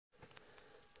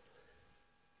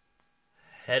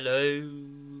Hello,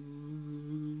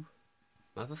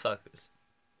 motherfuckers.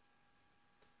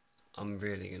 I'm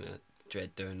really gonna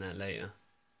dread doing that later.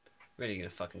 Really gonna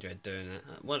fucking dread doing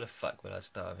that. Why the fuck would I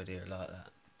start a video like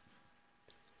that?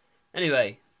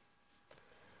 Anyway,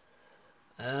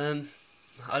 I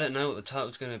don't know what the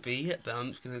title's gonna be yet, but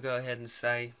I'm just gonna go ahead and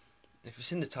say, if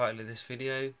it's in the title of this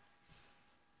video,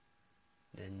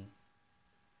 then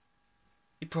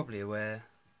you're probably aware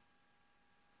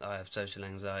that I have social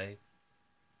anxiety.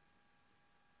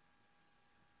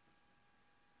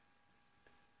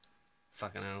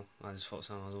 Fucking hell, I just thought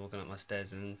someone was walking up my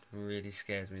stairs and really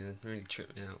scared me and really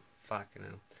tripped me out. Fucking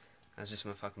hell. That's just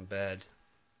my fucking bird.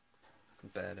 Fucking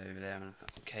bird over there in a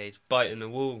fucking cage biting the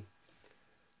wall.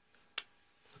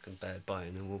 Fucking bird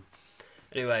biting the wall.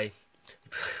 Anyway,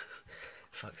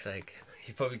 fuck's sake.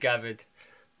 You probably gathered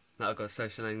that I've got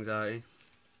social anxiety.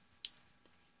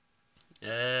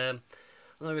 I'm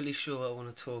not really sure what I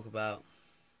want to talk about.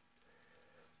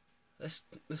 Let's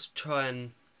try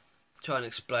and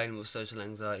explain what social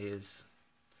anxiety is.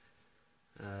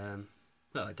 Well,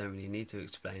 I don't really need to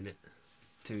explain it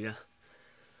to you.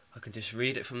 I can just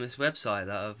read it from this website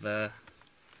that I've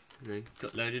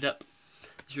got loaded up.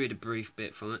 Let's read a brief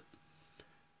bit from it.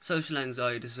 Social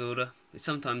anxiety disorder is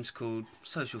sometimes called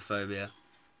social phobia.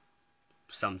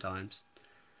 Sometimes.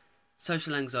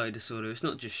 Social anxiety disorder is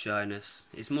not just shyness,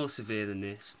 it's more severe than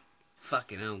this.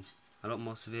 Fucking hell, a lot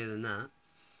more severe than that.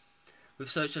 With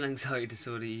social anxiety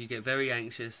disorder, you get very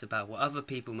anxious about what other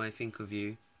people may think of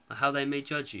you or how they may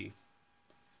judge you.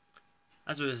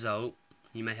 As a result,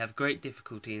 you may have great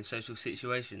difficulty in social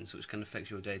situations which can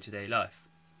affect your day-to-day life.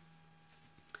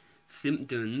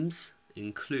 Symptoms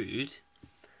include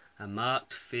a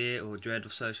marked fear or dread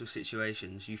of social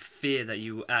situations. You fear that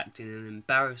you will act in an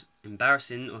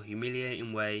embarrassing or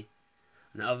humiliating way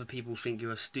and that other people think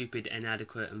you are stupid,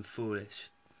 inadequate and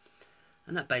foolish.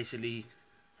 And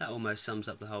that almost sums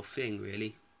up the whole thing,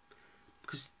 really.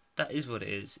 Because that is what it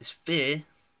is. It's fear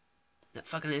that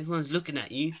fucking everyone's looking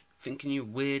at you, thinking you're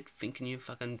weird, thinking you're a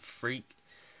fucking freak.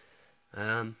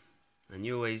 And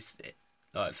you always,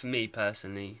 like for me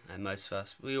personally, and most of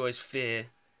us, we always fear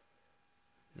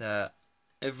that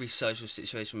every social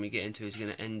situation we get into is going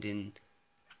to end in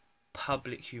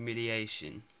public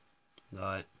humiliation.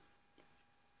 Like,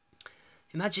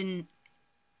 imagine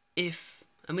if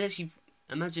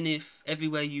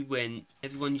everywhere you went,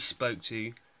 everyone you spoke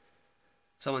to,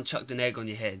 someone chucked an egg on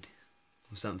your head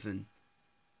or something.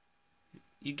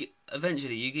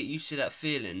 Eventually you get used to that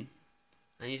feeling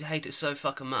and you'd hate it so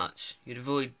fucking much. You'd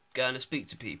avoid going to speak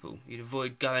to people. You'd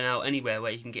avoid going out anywhere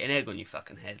where you can get an egg on your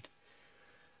fucking head.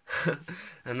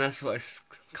 And that's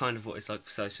kind of what it's like for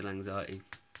social anxiety.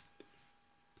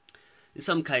 In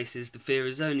some cases, the fear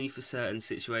is only for certain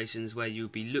situations where you'll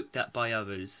be looked at by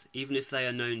others, even if they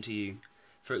are known to you.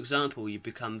 For example, you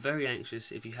become very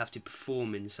anxious if you have to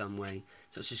perform in some way,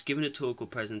 such as giving a talk or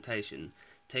presentation,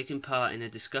 taking part in a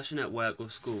discussion at work or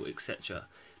school, etc.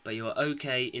 But you are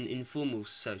okay in informal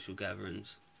social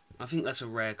gatherings. I think that's a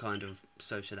rare kind of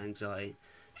social anxiety.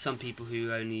 Some people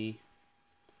who only...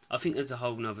 I think there's a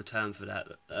whole other term for that.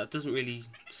 That doesn't really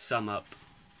sum up...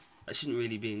 That shouldn't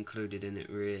really be included in it,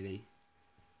 really.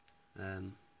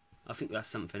 I think that's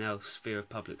something else. Fear of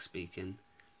public speaking.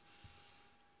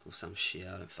 Or some shit,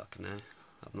 I don't fucking know.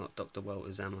 I'm not Dr.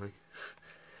 Walters, am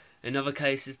I? In other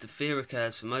cases, the fear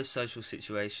occurs for most social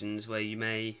situations where you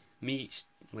may meet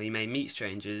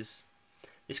strangers.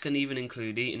 This can even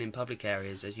include eating in public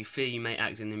areas, as you fear you may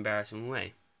act in an embarrassing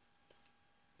way.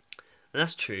 And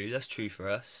that's true for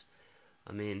us.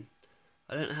 I mean,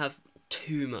 I don't have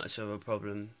too much of a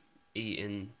problem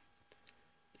eating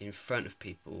in front of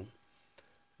people,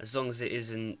 as long as it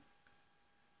isn't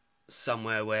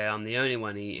somewhere where I'm the only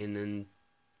one eating and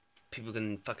people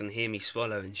can fucking hear me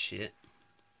swallow and shit.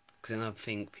 Because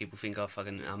then people think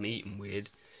I'm eating weird.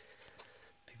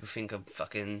 People think I'm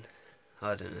fucking,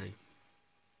 I don't know,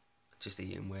 just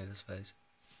eating weird, I suppose.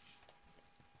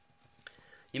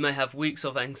 You may have weeks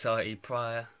of anxiety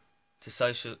prior to a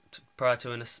social.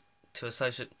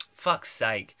 Fuck's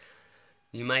sake!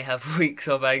 You may have weeks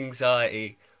of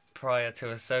anxiety prior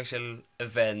to a social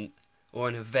event or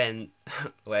an event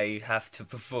where you have to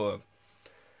perform.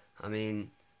 I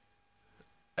mean,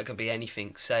 that could be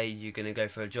anything. Say you're going to go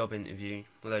for a job interview,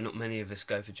 although not many of us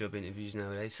go for job interviews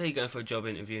nowadays. Say you're going for a job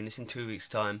interview and it's in 2 weeks'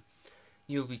 time.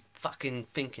 You'll be fucking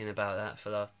thinking about that for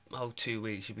the whole 2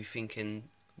 weeks. You'll be thinking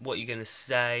what you're going to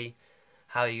say,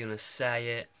 how you're going to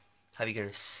say it, how you're going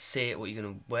to see it, what you're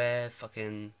going to wear,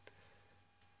 fucking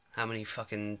how many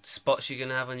fucking spots you're going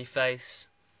to have on your face,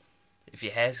 if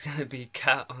your hair's going to be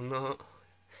cut or not,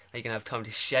 are you going to have time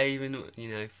to shave and,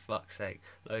 fuck's sake,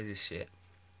 loads of shit.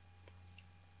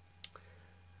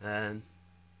 Um,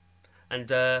 and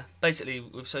basically,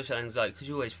 with social anxiety, because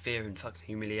you're always fearing fucking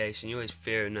humiliation, you're always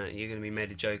fearing that you're going to be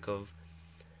made a joke of.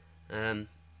 And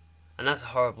that's a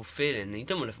horrible feeling. You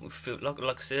don't want to feel like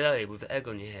I said earlier, with the egg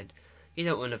on your head. You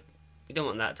don't want to. You don't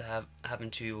want that to happen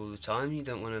to you all the time. You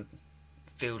don't want to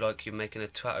feel like you're making a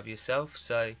twat of yourself.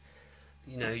 So,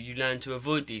 you learn to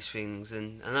avoid these things,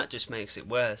 and that just makes it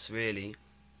worse, really.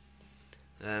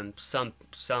 Some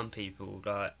people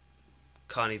like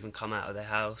can't even come out of their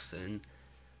house, and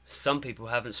some people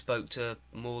haven't spoke to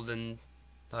more than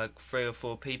like 3 or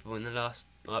 4 people in the last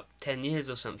 10 years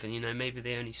or something. Maybe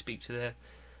they only speak to their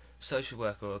social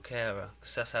worker or carer,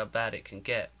 because that's how bad it can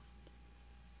get.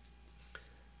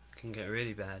 It can get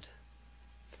really bad.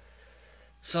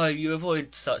 So you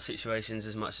avoid such situations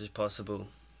as much as possible.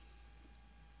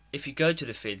 If you go to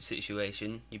the feared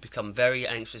situation, you become very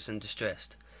anxious and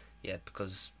distressed. Yeah,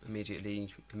 because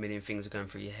immediately a million things are going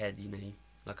through your head.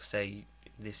 Like I say,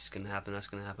 this is going to happen, that's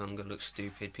going to happen, I'm going to look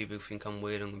stupid, people think I'm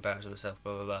weird, I'm embarrassing myself,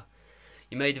 blah blah blah.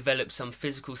 You may develop some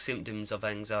physical symptoms of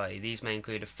anxiety. These may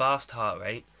include a fast heart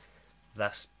rate.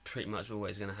 That's pretty much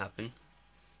always going to happen,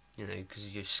 because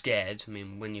you're scared. I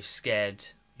mean, when you're scared,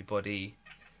 your body,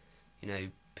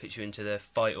 puts you into the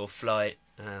fight or flight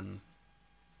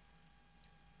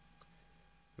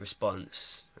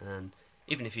response, and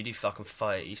even if you do fucking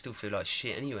fight, you still feel like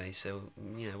shit anyway, so,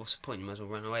 what's the point? You might as well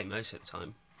run away most of the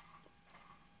time.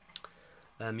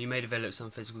 You may develop some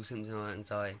physical symptoms of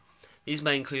anxiety. These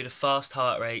may include a fast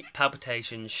heart rate,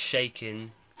 palpitations,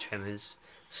 shaking, tremors,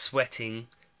 sweating,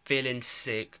 feeling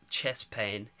sick, chest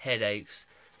pain, headaches,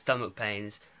 stomach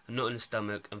pains, a knot in the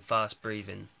stomach, and fast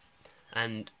breathing.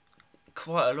 And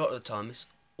quite a lot of the time, it's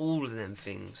all of them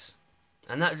things.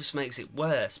 And that just makes it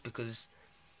worse, because,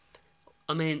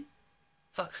 I mean,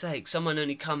 fuck's sake, someone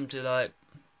only come to,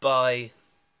 buy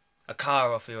a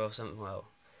car off you or something,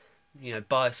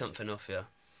 buy something off you,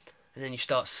 and then you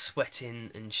start sweating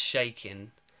and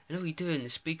shaking, and all you're doing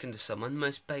is speaking to someone, the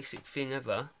most basic thing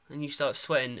ever, and you start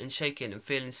sweating and shaking and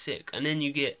feeling sick, and then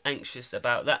you get anxious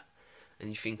about that, and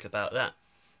you think about that,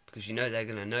 because they're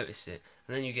going to notice it,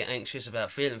 and then you get anxious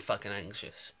about feeling fucking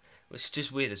anxious, which is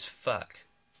just weird as fuck.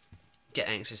 Get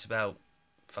anxious about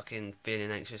fucking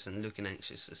feeling anxious and looking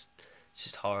anxious. It's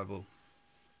just horrible.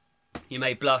 You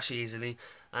may blush easily,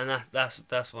 and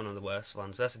that's one of the worst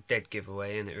ones. That's a dead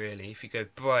giveaway, isn't it, really? If you go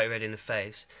bright red in the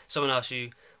face, someone asks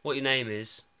you what your name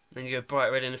is, then you go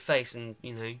bright red in the face and,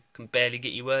 can barely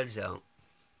get your words out,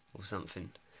 or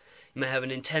something. You may have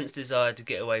an intense desire to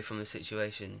get away from the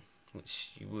situation,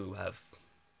 which you will have.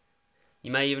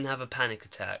 You may even have a panic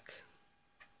attack.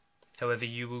 However,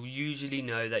 you will usually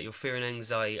know that your fear and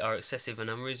anxiety are excessive and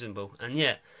unreasonable, and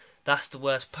yet, that's the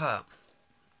worst part.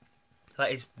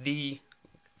 That is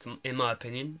in my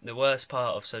opinion, the worst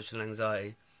part of social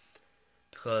anxiety,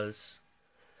 because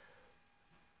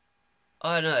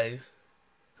I know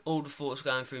all the thoughts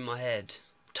going through my head,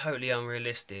 totally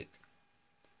unrealistic.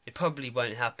 It probably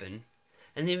won't happen,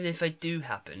 and even if they do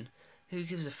happen, who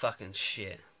gives a fucking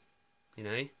shit,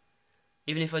 Even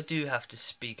if I do have to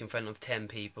speak in front of 10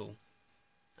 people,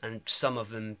 and some of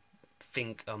them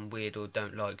think I'm weird or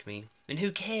don't like me, and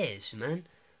who cares, man?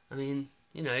 I mean,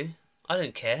 I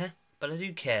don't care, but I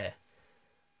do care.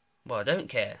 Well, I don't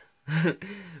care,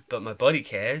 but my body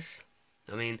cares.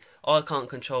 I mean, I can't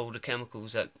control the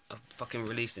chemicals that are fucking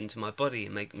released into my body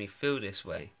and make me feel this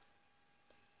way.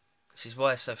 This is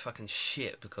why it's so fucking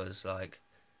shit, because, I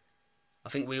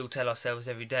think we all tell ourselves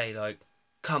every day,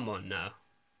 come on now,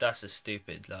 that's just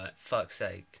stupid, fuck's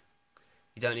sake.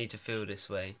 You don't need to feel this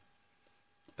way,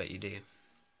 but you do.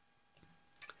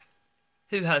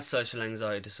 Who has social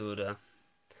anxiety disorder?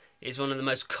 It is one of the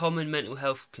most common mental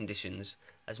health conditions.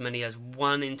 As many as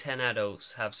 1 in 10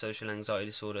 adults have social anxiety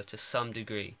disorder to some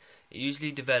degree. It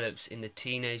usually develops in the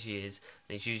teenage years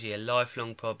and is usually a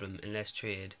lifelong problem unless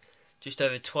treated. Just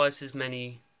over twice as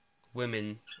many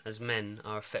women as men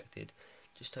are affected.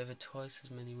 Just over twice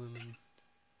as many women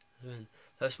as men.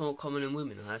 So it's more common in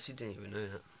women. I actually didn't even know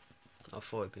that. I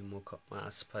thought it'd be more common. Well, I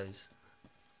suppose.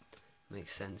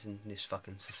 Makes sense in this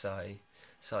fucking society.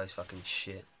 Society's fucking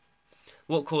shit.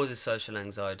 What causes social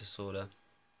anxiety disorder?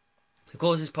 The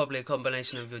cause is probably a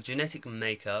combination of your genetic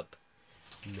makeup,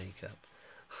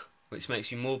 which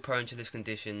makes you more prone to this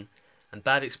condition, and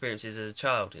bad experiences as a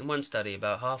child. In one study,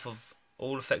 about half of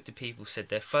all affected people said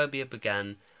their phobia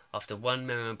began after one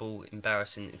memorable,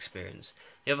 embarrassing experience.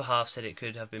 The other half said it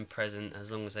could have been present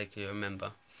as long as they could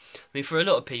remember. I mean, for a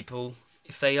lot of people,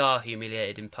 if they are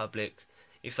humiliated in public,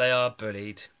 if they are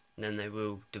bullied, then they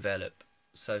will develop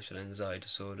social anxiety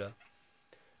disorder.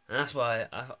 And that's why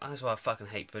I fucking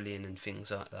hate bullying and things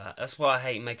like that. That's why I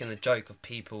hate making a joke of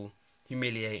people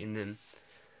humiliating them.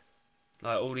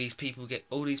 Like all these people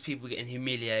getting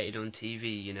humiliated on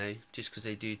TV, you know, just because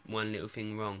they do one little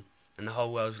thing wrong, and the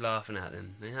whole world's laughing at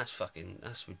them. I mean, that's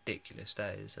ridiculous.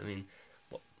 That is. I mean,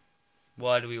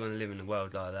 why do we want to live in a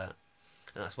world like that?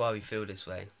 And that's why we feel this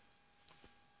way.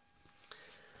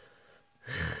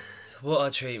 What are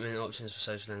treatment options for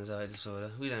social anxiety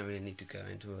disorder? We don't really need to go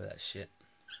into all that shit.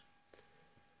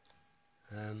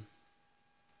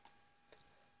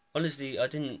 Honestly, I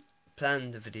didn't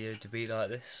plan the video to be like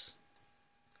this,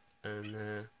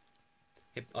 and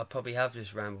I probably have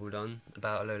just rambled on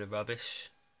about a load of rubbish.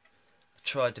 I've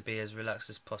tried to be as relaxed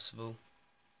as possible.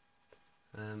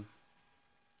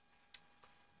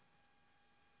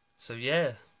 So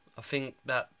yeah, I think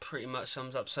that pretty much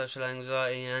sums up social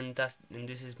anxiety, and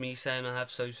this is me saying I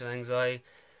have social anxiety,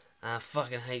 and I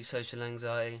fucking hate social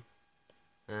anxiety,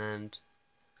 and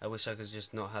I wish I could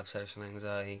just not have social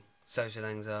anxiety. Social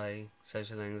anxiety,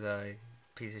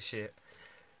 piece of shit.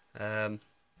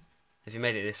 If you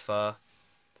made it this far,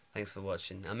 thanks for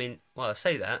watching. I mean, well, I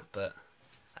say that, but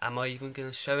am I even going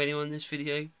to show anyone this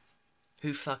video?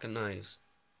 Who fucking knows?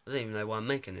 I don't even know why I'm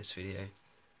making this video.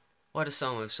 Why does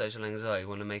someone with social anxiety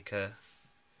want to make a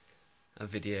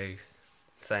video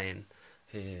saying,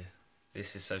 here,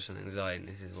 this is social anxiety and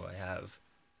this is what I have?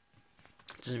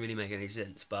 It doesn't really make any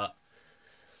sense, but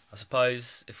I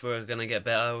suppose if we're going to get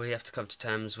better, we have to come to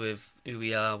terms with who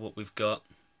we are, what we've got.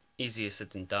 Easier said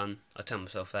than done. I tell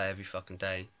myself that every fucking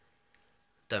day.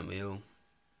 Don't we all?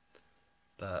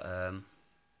 But, I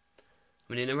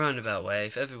mean, in a roundabout way,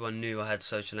 if everyone knew I had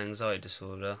social anxiety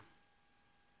disorder,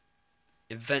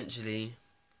 eventually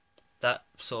that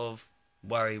sort of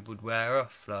worry would wear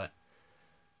off. Like,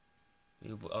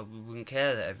 I wouldn't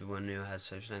care that everyone knew I had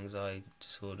social anxiety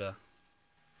disorder.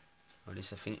 Or at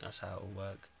least I think that's how it will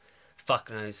work.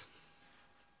 Fuck knows.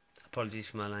 Apologies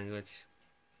for my language.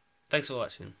 Thanks for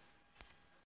watching.